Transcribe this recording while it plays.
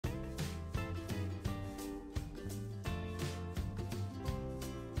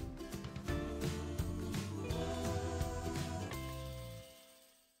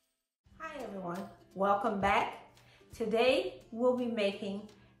Welcome back. Today we'll be making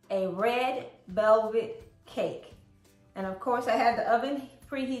a red velvet cake. And of course I have the oven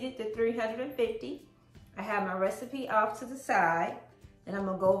preheated to 350. I have my recipe off to the side and I'm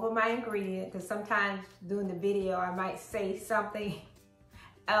gonna go over my ingredient because sometimes during the video I might say something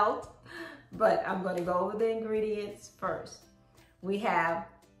else, but I'm gonna go over the ingredients first. We have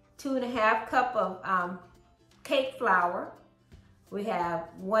 2.5 cups of cake flour. We have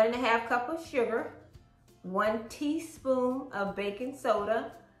 1.5 cups of sugar, 1 teaspoon of baking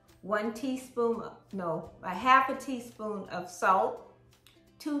soda, a half a teaspoon of salt,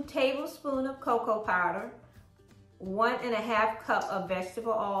 2 tablespoons of cocoa powder, 1.5 cup of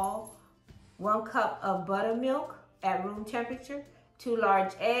vegetable oil, 1 cup of buttermilk at room temperature, 2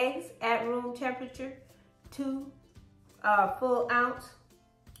 large eggs at room temperature, 2 full ounce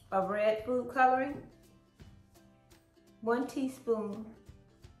of red food coloring, 1 teaspoon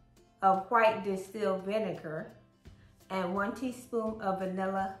of white distilled vinegar, and 1 teaspoon of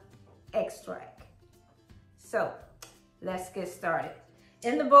vanilla extract. So let's get started.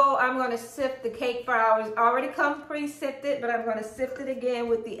 In the bowl, I'm going to sift the cake flour. It's already come pre-sifted, but I'm going to sift it again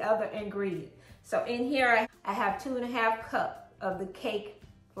with the other ingredient. So in here, I have 2.5 cups of the cake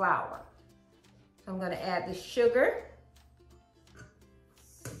flour. I'm going to add the sugar,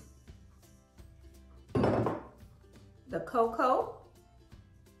 the cocoa,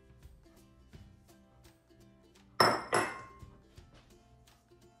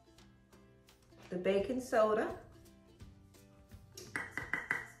 the baking soda,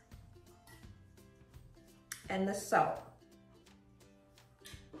 and the salt.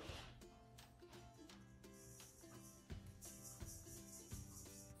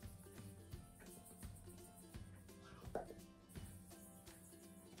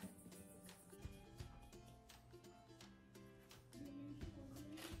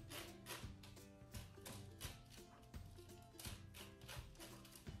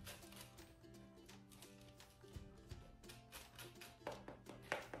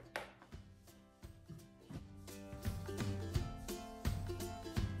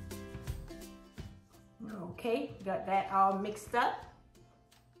 Okay, got that all mixed up.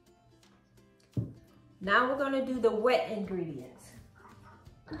 Now we're going to do the wet ingredients.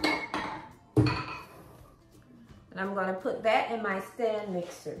 And I'm going to put that in my stand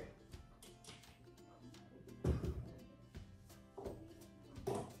mixer.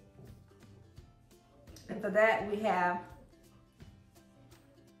 And for that we have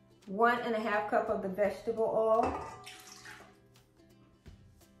 1.5 cups of the vegetable oil,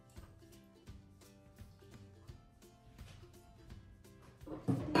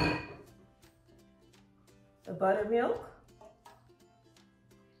 the buttermilk,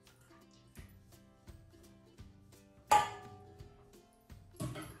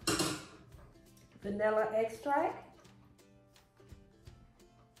 vanilla extract,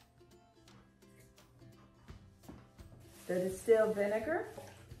 the distilled vinegar,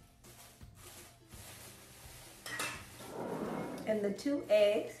 and the 2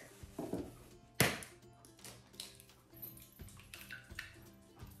 eggs,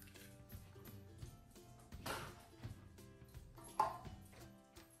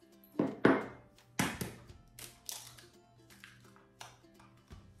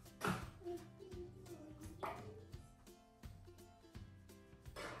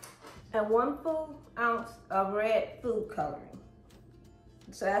 and 1 full ounce of red food coloring.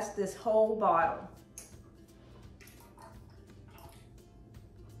 So that's this whole bottle.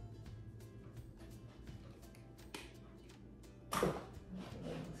 Start.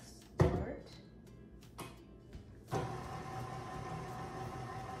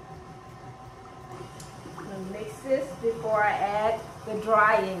 I'm gonna mix this before I add the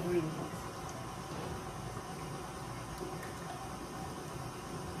dry ingredients.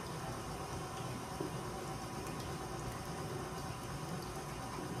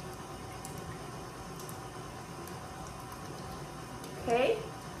 Okay,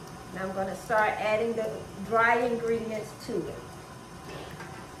 now I'm going to start adding the dry ingredients to it.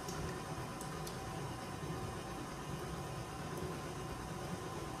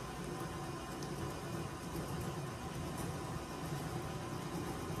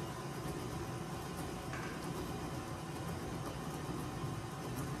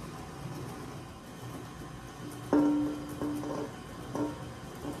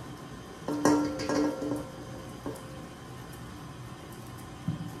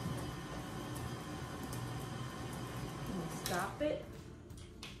 Stop it.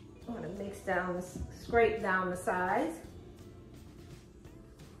 I'm going to mix down, scrape down the sides.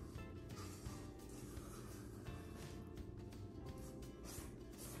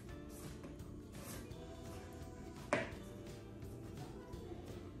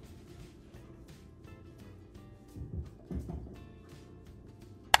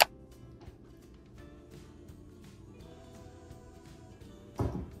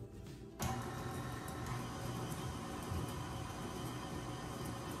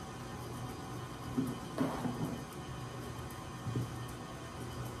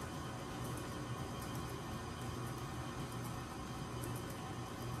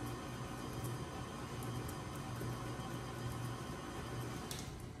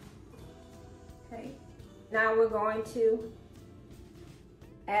 Now we're going to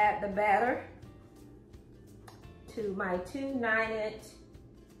add the batter to my two 9-inch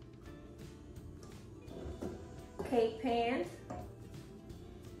cake pans.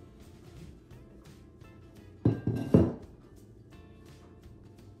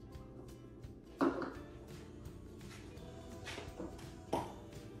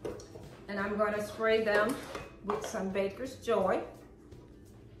 And I'm going to spray them with some Baker's Joy.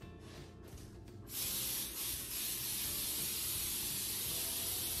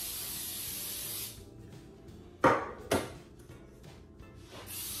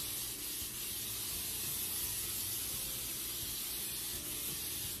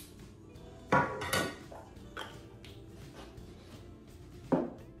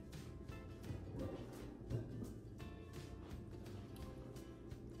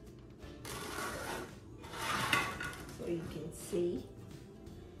 You can see.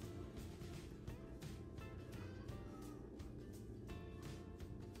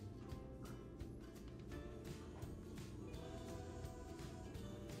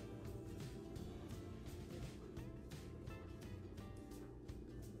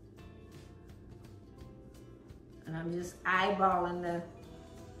 And I'm just eyeballing the,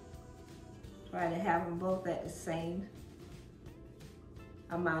 try to have them both at the same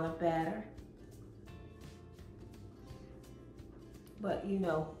amount of batter. But you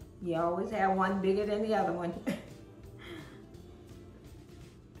know, you always have one bigger than the other one.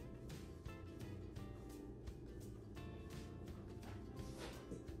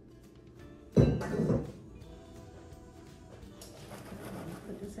 Put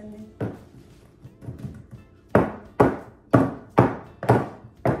this in there.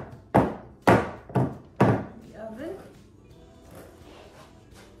 The oven.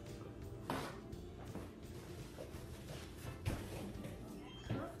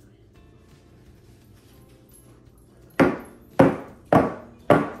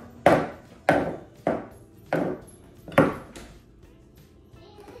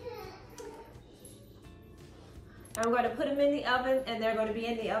 I'm going to put them in the oven, and they're going to be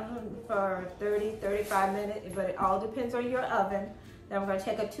in the oven for 30-35 minutes, but it all depends on your oven. Then I'm going to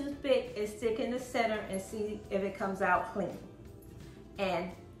take a toothpick and stick in the center and see if it comes out clean.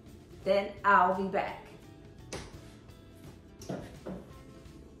 And then I'll be back.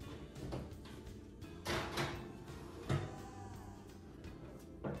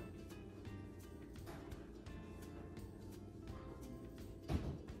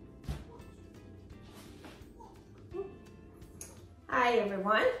 Hi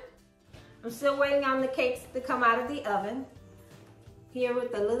everyone. I'm still waiting on the cakes to come out of the oven. Here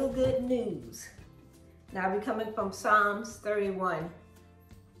with the little good news. Now we're coming from Psalms 31,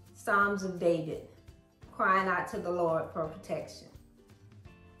 Psalms of David, crying out to the Lord for protection.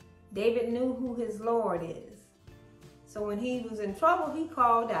 David knew who his Lord is. So when he was in trouble, he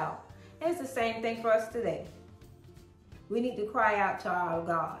called out. And it's the same thing for us today. We need to cry out to our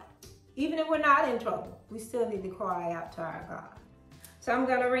God. Even if we're not in trouble, we still need to cry out to our God. So I'm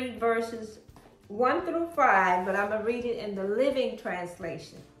going to read verses 1 through 5, but I'm going to read it in the Living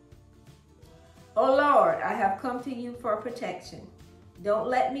Translation. O Lord, I have come to you for protection. Don't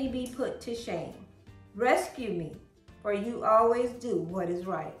let me be put to shame. Rescue me, for you always do what is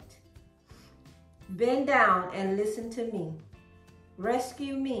right. Bend down and listen to me.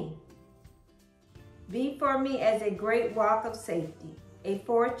 Rescue me. Be for me as a great rock of safety, a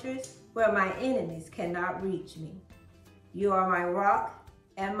fortress where my enemies cannot reach me. You are my rock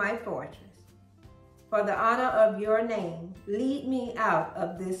and my fortress. For the honor of your name, lead me out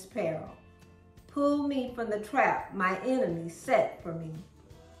of this peril. Pull me from the trap my enemies set for me,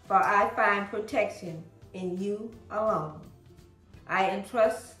 for I find protection in you alone. I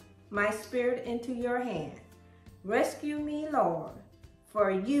entrust my spirit into your hand. Rescue me, Lord,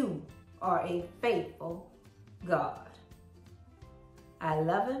 for you are a faithful God. I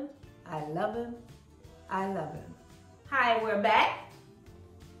love him, I love him, I love him. Hi, we're back.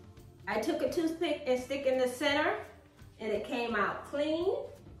 I took a toothpick and stick in the center, and it came out clean.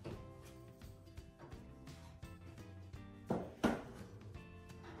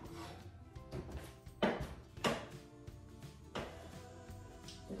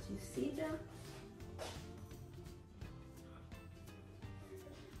 Did you see them?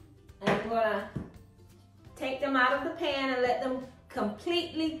 And I'm gonna take them out of the pan and let them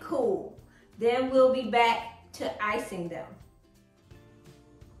completely cool. Then we'll be back to icing them.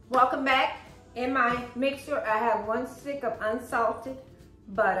 Welcome back. In my mixture, I have 1 stick of unsalted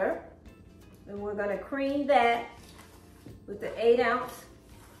butter. And we're gonna cream that with the 8 ounce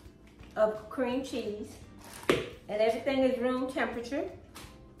of cream cheese. And everything is room temperature.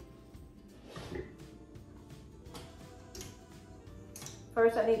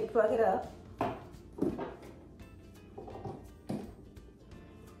 First, I need to plug it up.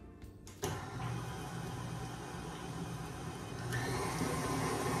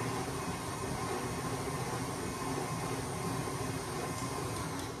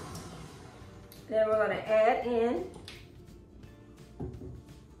 Then we're going to add in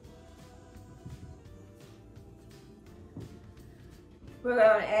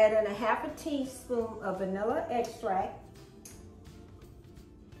a half a teaspoon of vanilla extract.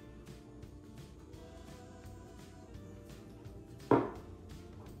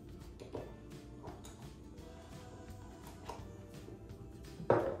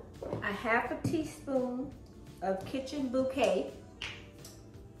 A half a teaspoon of kitchen bouquet.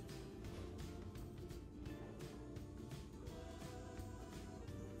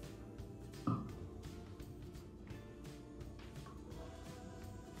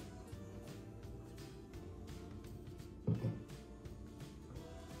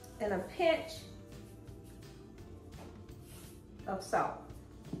 And a pinch of salt.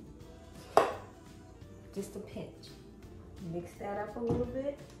 Just a pinch. Mix that up a little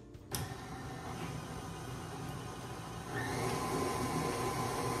bit.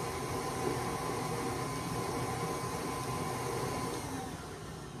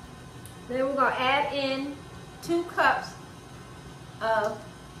 Then we're going to add in 2 cups of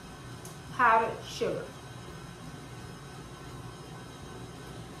powdered sugar.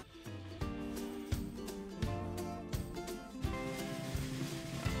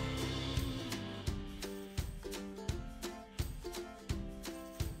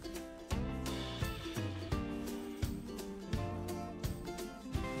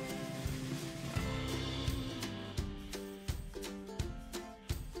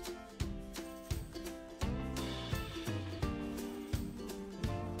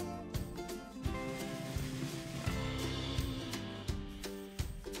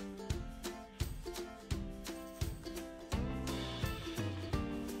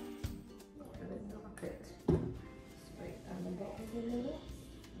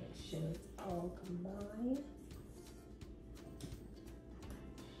 Make sure it's all combined.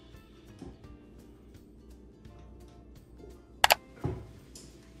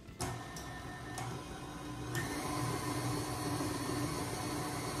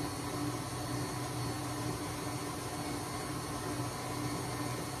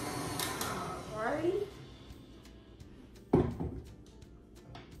 Alrighty.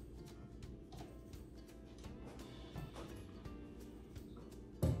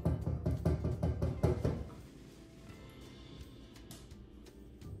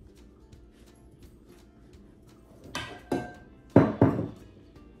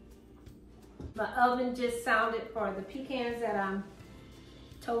 My oven just sounded for the pecans that I'm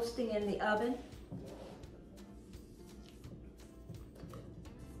toasting in the oven.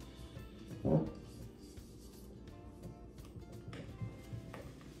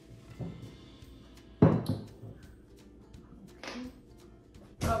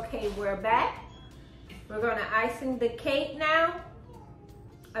 Okay, we're back. We're gonna icing the cake now.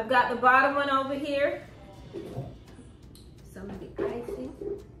 I've got the bottom one over here. Some of the icing.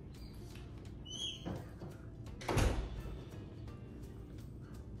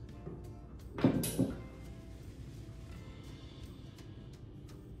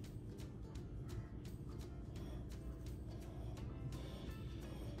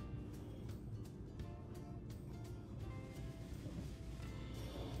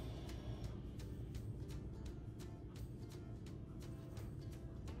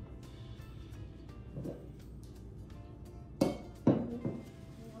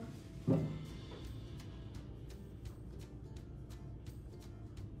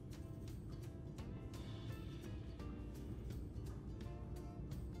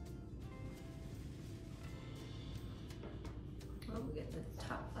 We'll get the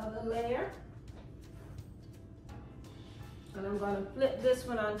top of the layer. And I'm going to flip this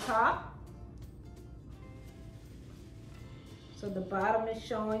one on top. So the bottom is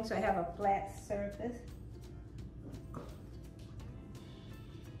showing, so I have a flat surface.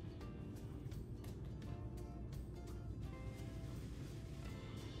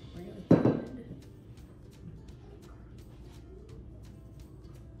 Really good.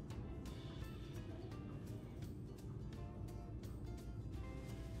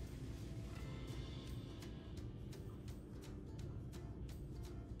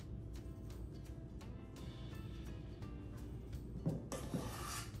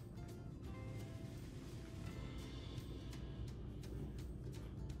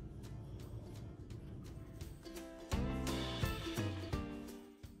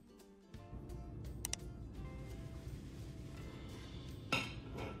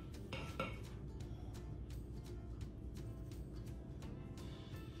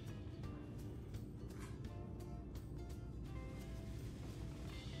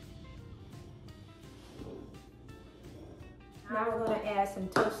 Now we're going to add some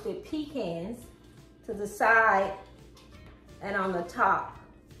toasted pecans to the side and on the top.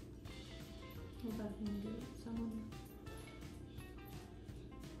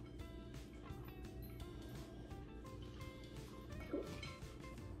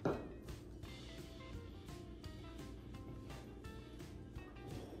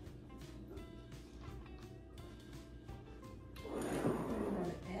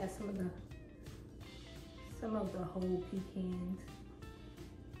 Some of the whole pecans.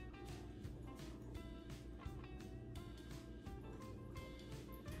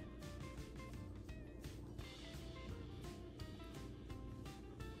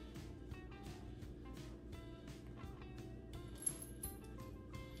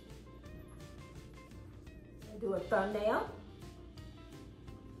 Do a thumbnail.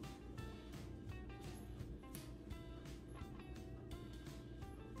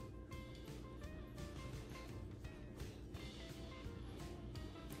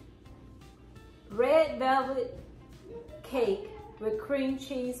 Red velvet cake with cream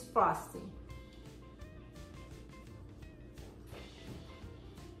cheese frosting.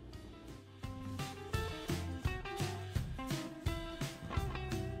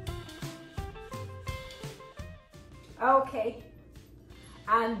 Okay,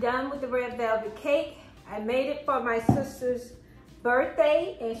 I'm done with the red velvet cake. I made it for my sister's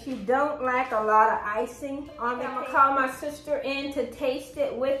birthday and she don't like a lot of icing on the cake. I'm gonna call my sister in to taste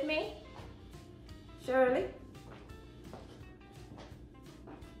it with me. Shirley?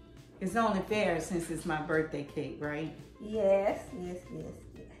 It's only fair since it's my birthday cake, right? Yes, yes, yes,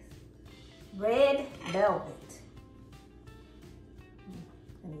 yes. Red velvet.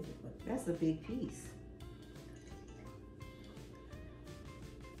 That's a big piece.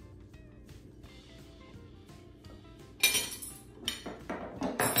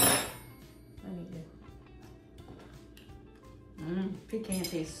 Pecan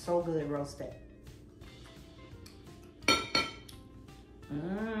tastes so good roasted.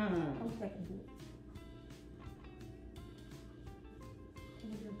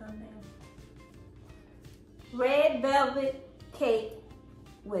 Red velvet cake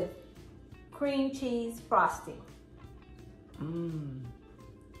with cream cheese frosting.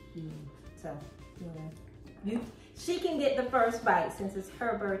 So, she can get the first bite since it's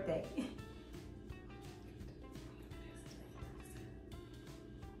her birthday.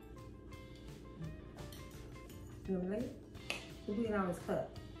 Really? We can always cut.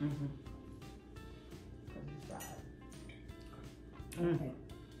 Okay.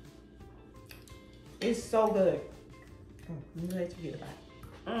 It's so good. Let me let you get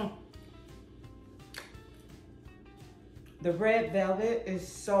a bite. The red velvet is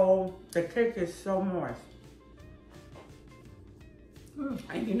so, the cake is so moist.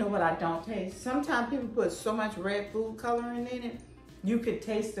 And you know what I don't taste? Sometimes people put so much red food coloring in it, you could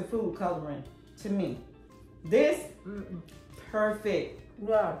taste the food coloring to me. This, perfect.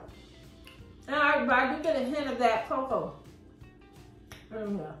 Yeah. And I do get a hint of that cocoa.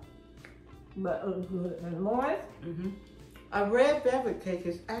 But it was good and moist. A red velvet cake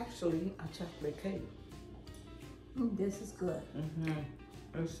is actually a chocolate cake. This is good.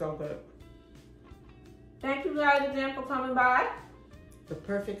 It's so good. Thank you guys again for coming by. The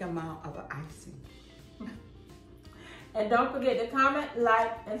perfect amount of icing. And don't forget to comment,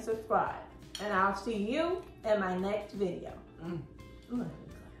 like, and subscribe. And I'll see you in my next video.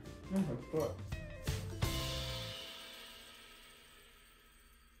 Good.